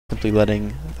simply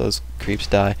letting those creeps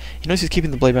die. You notice he's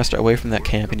keeping the Blade Master away from that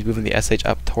camp, and he's moving the SH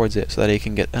up towards it so that he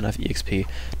can get enough EXP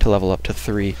to level up to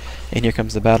 3. And here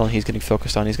comes the battle, and he's getting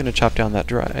focused on. He's going to chop down that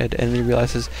Dryad, and then he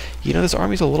realizes, you know, this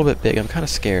army's a little bit big. I'm kind of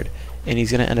scared, and he's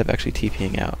going to end up actually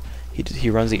TPing out. He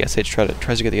runs the SH,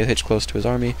 tries to get the SH close to his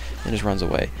army, and just runs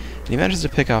away. And he manages to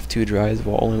pick off 2 Dryads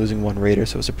while only losing 1 Raider,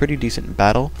 so it's a pretty decent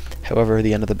battle. However,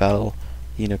 the end of the battle,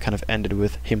 you know, kind of ended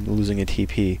with him losing a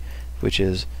TP, which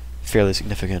is fairly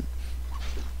significant.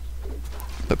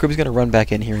 But Grubby's going to run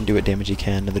back in here and do what damage he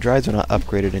can. Now, the Dryads are not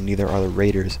upgraded, and neither are the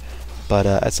Raiders, but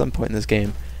at some point in this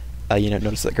game, you know,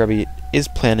 notice that Grubby is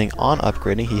planning on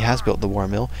upgrading. He has built the War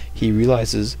Mill. He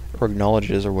realizes, or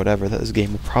acknowledges, or whatever, that this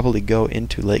game will probably go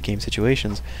into late game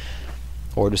situations,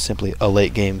 or just simply a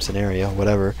late game scenario,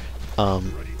 whatever,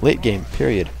 late game,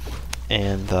 period.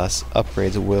 And thus,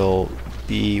 upgrades will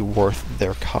be worth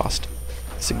their cost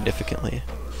significantly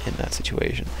in that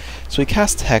situation. So he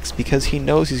casts Hex because he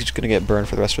knows he's just going to get burned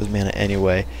for the rest of his mana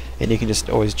anyway, and he can just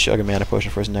always chug a mana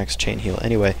potion for his next chain heal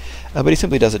anyway. But he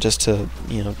simply does it just to,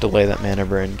 you know, delay that mana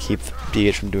burn and keep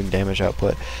DH from doing damage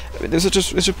output. I mean, it's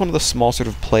just one of the small sort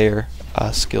of player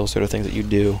skill sort of things that you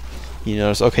do. You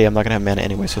notice, okay, I'm not going to have mana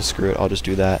anyway, so screw it, I'll just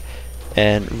do that.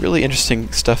 And really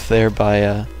interesting stuff there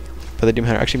by the Doom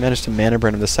Hunter. Actually managed to mana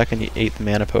burn him the second he ate the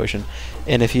mana potion,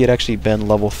 and if he had actually been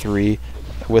level 3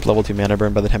 with level 2 mana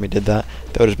burn by the time he did that,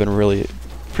 that would have been really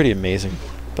pretty amazing.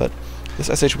 But this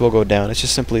SH will go down. It's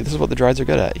just simply, this is what the Dryads are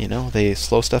good at, you know? They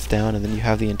slow stuff down, and then you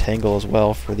have the Entangle as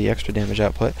well for the extra damage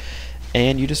output,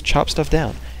 and you just chop stuff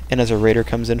down. And as a Raider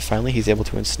comes in, finally, he's able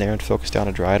to ensnare and focus down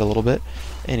a Dryad a little bit,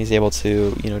 and he's able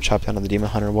to, you know, chop down on the Demon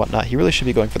Hunter and whatnot. He really should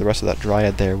be going for the rest of that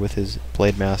Dryad there with his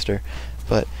Blade Master,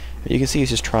 but you can see he's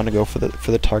just trying to go for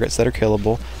the targets that are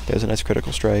killable. There's a nice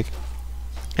critical strike.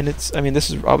 And it's, I mean, this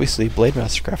is obviously Blade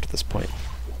Master craft at this point.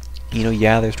 You know,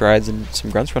 yeah, there's Dryads and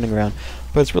some Grunts running around,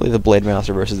 but it's really the Blade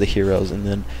Master versus the heroes, and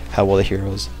then how well the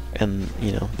heroes and,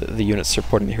 you know, the units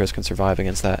supporting the heroes can survive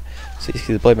against that. So you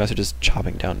see the Blade Master just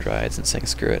chopping down Dryads and saying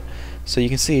screw it. So you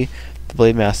can see the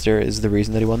Blade Master is the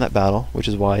reason that he won that battle, which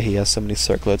is why he has so many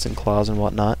circlets and claws and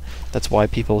whatnot. That's why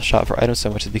people shot for items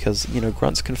so much, is because, you know,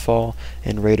 Grunts can fall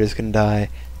and Raiders can die,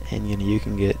 and, you know, you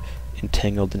can get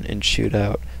entangled and shoot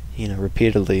out, you know,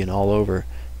 repeatedly and all over.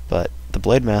 But the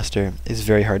Blade Master is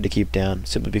very hard to keep down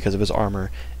simply because of his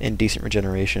armor and decent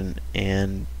regeneration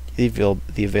and the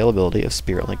availability of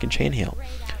Spirit Link and Chain Heal.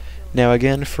 Now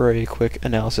again, for a quick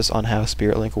analysis on how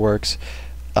Spirit Link works,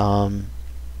 you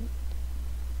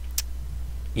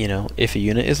know, if a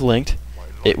unit is linked,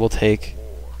 it will take,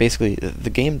 basically, the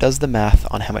game does the math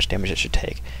on how much damage it should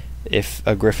take. If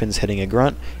a Griffin's hitting a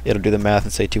Grunt, it'll do the math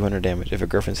and say 200 damage. If a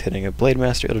Griffin's hitting a Blade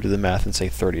Master, it'll do the math and say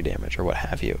 30 damage, or what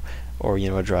have you. Or,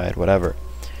 you know, a Dryad, whatever.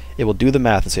 It will do the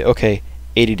math and say, okay,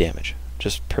 80 damage,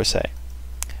 just per se.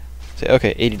 Say,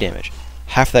 okay, 80 damage.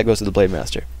 Half that goes to the Blade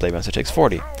Master. Blade Master takes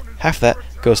 40. Half that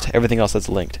goes to everything else that's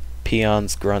linked.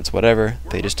 Peons, Grunts, whatever,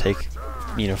 they just take,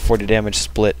 you know, 40 damage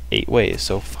split 8 ways,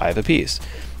 so 5 apiece.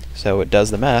 So it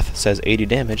does the math, says 80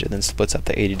 damage, and then splits up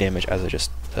the 80 damage as I just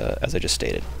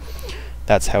stated.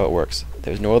 That's how it works.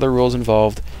 There's no other rules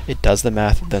involved. It does the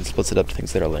math, then splits it up to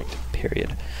things that are linked,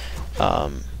 period.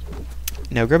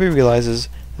 Now Grubby realizes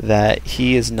that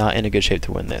he is not in a good shape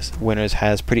to win this. Winners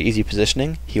has pretty easy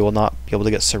positioning. He will not be able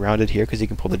to get surrounded here because he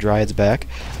can pull the Dryads back.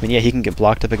 I mean, yeah, he can get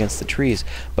blocked up against the trees,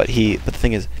 but the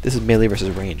thing is, this is melee versus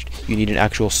ranged. You need an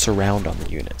actual surround on the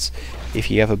units. If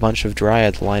you have a bunch of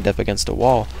Dryads lined up against a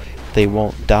wall, they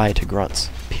won't die to Grunts,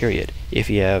 period. If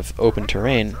you have open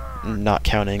terrain, not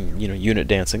counting, you know, unit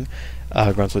dancing,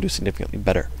 Grunts will do significantly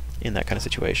better in that kind of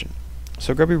situation.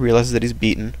 So Grubby realizes that he's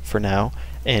beaten for now,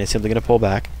 and is simply going to pull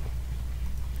back.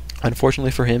 Unfortunately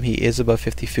for him, he is above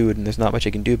 50 food, and there's not much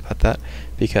he can do about that,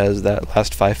 because that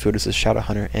last 5 food is his Shadow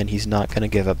Hunter, and he's not going to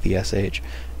give up the SH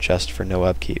just for no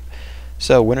upkeep.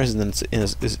 So Winners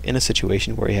is in a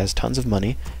situation where he has tons of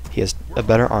money, he has a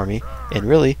better army, and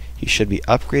really, he should be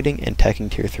upgrading and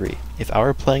teching Tier 3. If I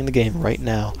were playing the game right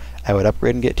now, I would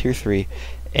upgrade and get Tier 3,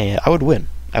 and I would win.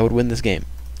 I would win this game,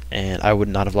 and I would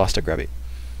not have lost to Grubby.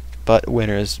 But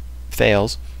Winners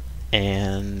fails,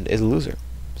 and is a loser.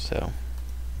 So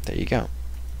there you go.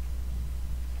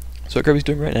 So what Grubby's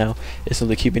doing right now is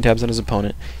simply keeping tabs on his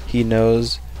opponent. He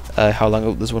knows how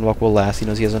long this Windwalk will last. He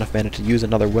knows he has enough mana to use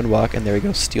another Windwalk, and there he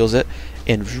goes, steals it.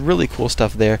 And really cool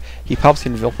stuff there. He pops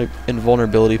the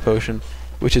Invulnerability Potion,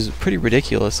 which is pretty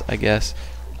ridiculous, I guess,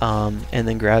 and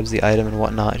then grabs the item and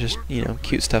whatnot. Just, you know,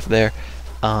 cute stuff there.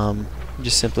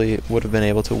 Just simply would have been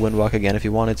able to Windwalk again if he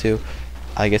wanted to.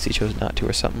 I guess he chose not to,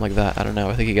 or something like that. I don't know.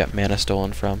 I think he got mana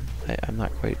stolen from. I'm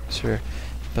not quite sure.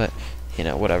 But you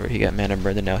know, whatever, he got mana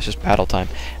burned, and now it's just battle time.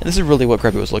 And this is really what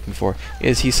Grubby was looking for,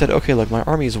 is he said, okay, look, my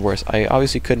army is worse. I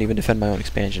obviously couldn't even defend my own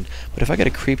expansion, but if I get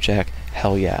a creep jack,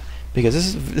 hell yeah. Because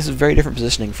this is very different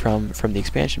positioning from the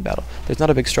expansion battle. There's not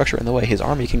a big structure in the way. His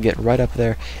army can get right up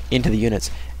there into the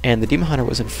units, and the Demon Hunter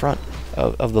was in front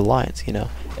of the lines, you know,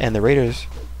 and the Raiders,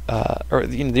 the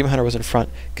Demon Hunter was in front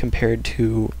compared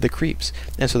to the creeps,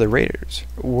 and so the Raiders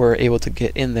were able to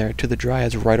get in there to the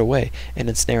Dryads right away and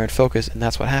ensnare and focus, and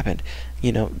that's what happened.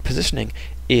 You know, positioning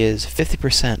is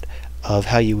 50% of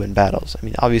how you win battles. I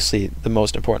mean, obviously, the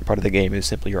most important part of the game is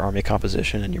simply your army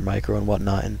composition and your micro and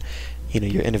whatnot, and you know,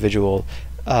 your individual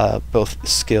both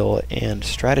skill and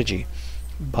strategy.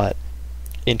 But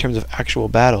in terms of actual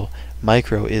battle,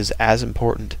 micro is as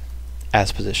important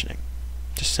as positioning.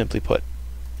 Just simply put,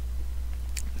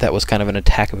 that was kind of an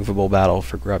attack movable battle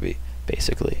for Grubby,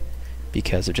 basically,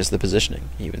 because of just the positioning.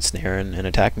 You ensnare and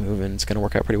attack move, and it's going to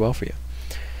work out pretty well for you.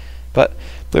 But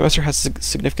Blade Master has a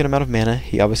significant amount of mana.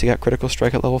 He obviously got critical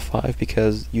strike at level 5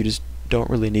 because you just don't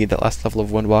really need that last level of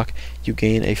Windwalk. You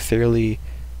gain a fairly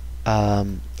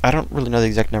I don't really know the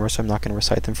exact number, so I'm not going to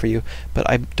recite them for you, but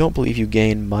I don't believe you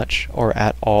gain much or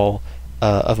at all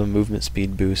of a movement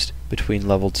speed boost between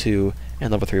level 2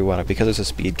 and level 3 Windwalk, because there's a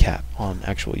speed cap on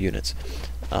actual units.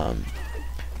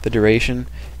 The duration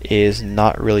is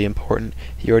not really important.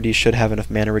 He already should have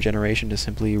enough mana regeneration to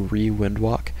simply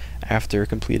re-Windwalk after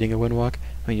completing a Windwalk.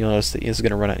 I mean, you'll notice that he's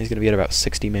going to run out. He's going to be at about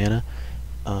 60 mana,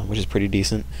 which is pretty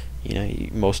decent. You know,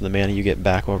 most of the mana you get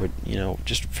back over, you know,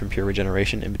 just from pure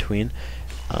regeneration in between.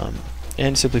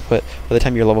 And simply put, by the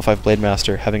time you're level 5 Blade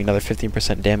Master, having another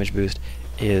 15% damage boost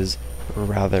is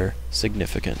rather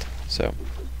significant. So,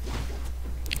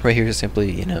 right here is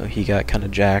simply, you know, he got kind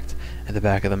of jacked at the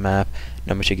back of the map.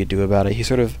 Not much he could do about it. He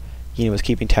sort of, you know, was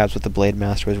keeping tabs with the Blade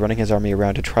Master, was running his army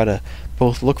around to try to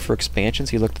both look for expansions.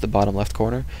 He looked at the bottom left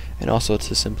corner, and also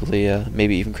to simply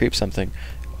maybe even creep something,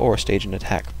 or stage an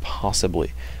attack,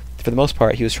 possibly. For the most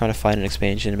part, he was trying to find an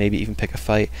expansion and maybe even pick a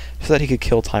fight so that he could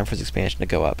kill time for his expansion to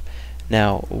go up.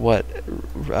 Now, what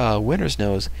Winters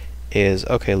knows is,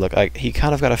 okay, look, he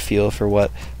kind of got a feel for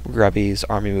what Grubby's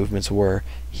army movements were.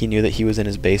 He knew that he was in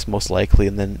his base most likely,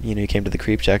 and then, you know, he came to the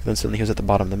creep check, and then suddenly he was at the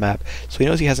bottom of the map. So he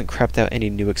knows he hasn't crept out any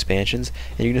new expansions,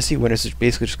 and you're going to see Winters is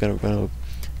basically just going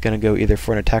to go either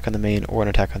for an attack on the main or an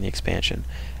attack on the expansion.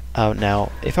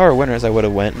 Now, if I were Winters, I would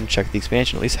have went and checked the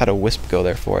expansion, at least had a Wisp go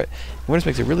there for it. Winters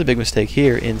makes a really big mistake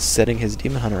here in setting his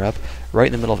Demon Hunter up right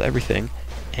in the middle of everything,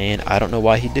 and I don't know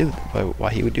why he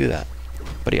would do that.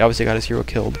 But he obviously got his hero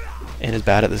killed and is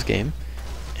bad at this game,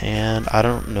 and I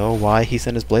don't know why he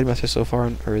sent his Blade Master so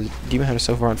far, or his Demon Hunter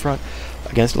so far in front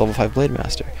against a level 5 Blade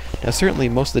Master. Now, certainly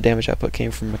most of the damage output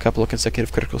came from a couple of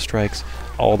consecutive critical strikes,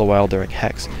 all the while during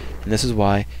Hex, and this is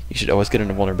why you should always get an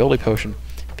Invulnerability Potion.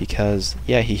 Because,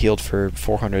 yeah, he healed for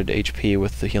 400 HP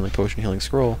with the Healing Potion, Healing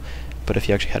Scroll, but if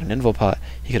he actually had an Invul Pot,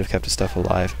 he could have kept his stuff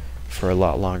alive for a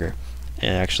lot longer,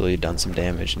 and actually done some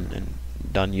damage and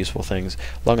done useful things,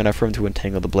 long enough for him to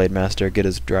entangle the Blade Master, get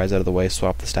his Dries out of the way,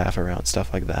 swap the staff around,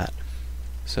 stuff like that.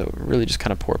 So, really just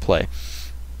kind of poor play.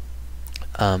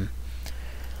 You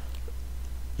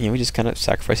know, he just kind of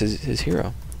sacrifices his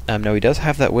hero. Now, he does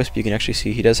have that Wisp. You can actually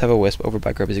see he does have a Wisp over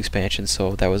by Grubby's expansion,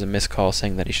 so that was a miscall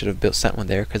saying that he should have sent one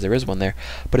there, because there is one there,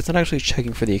 but it's not actually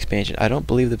checking for the expansion. I don't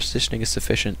believe the positioning is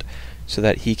sufficient so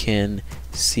that he can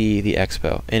see the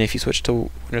Expo. And if you switch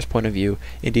to Winter's point of view,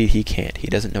 indeed he can't. He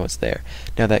doesn't know it's there.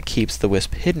 Now, that keeps the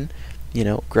Wisp hidden. You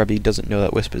know, Grubby doesn't know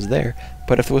that Wisp is there,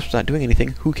 but if the Wisp's not doing anything,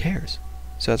 who cares?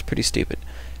 So that's pretty stupid,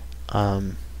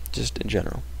 just in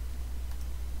general.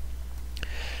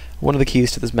 One of the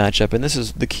keys to this matchup, and this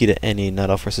is the key to any Night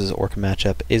Elf versus Orc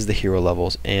matchup, is the hero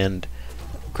levels, and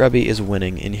Grubby is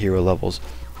winning in hero levels.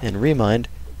 And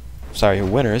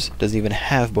Winters doesn't even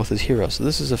have both his heroes, so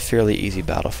this is a fairly easy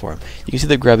battle for him. You can see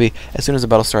that Grubby, as soon as the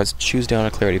battle starts, chews down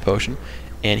a Clarity Potion,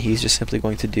 and he's just simply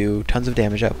going to do tons of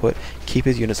damage output, keep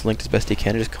his units linked as best he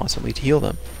can, and just constantly to heal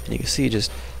them. And you can see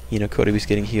just, you know, Kodabe's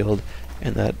getting healed,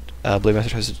 and that Blade Master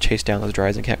tries to chase down those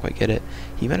Dryads and can't quite get it.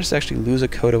 He managed to actually lose a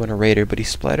Kodo and a Raider, but he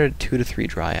splattered 2 to 3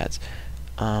 Dryads.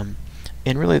 And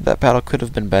really, that battle could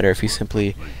have been better if he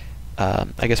simply, I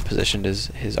guess, positioned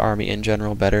his army in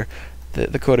general better.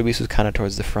 The Kodo Beast was kind of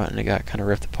towards the front, and it got kind of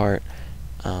ripped apart,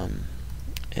 and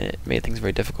it made things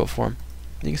very difficult for him.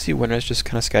 And you can see Winters just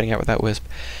kind of scouting out with that Wisp.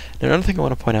 Now, another thing I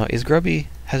want to point out is Grubby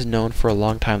has known for a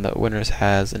long time that Winters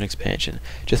has an expansion.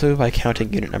 Just by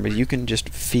counting unit numbers, you can just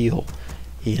feel,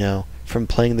 you know, from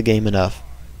playing the game enough,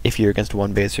 if you're against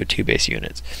 1 base or 2 base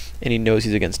units. And he knows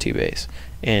he's against 2 base.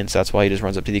 And so that's why he just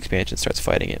runs up to the expansion and starts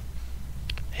fighting it.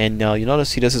 And now you'll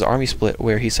notice he does his army split,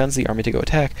 where he sends the army to go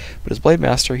attack, but his Blade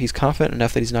Master, he's confident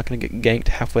enough that he's not going to get ganked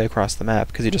halfway across the map,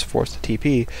 because he just forced a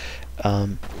TP,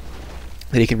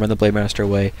 that he can run the Blade Master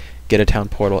away, get a town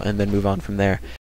portal, and then move on from there.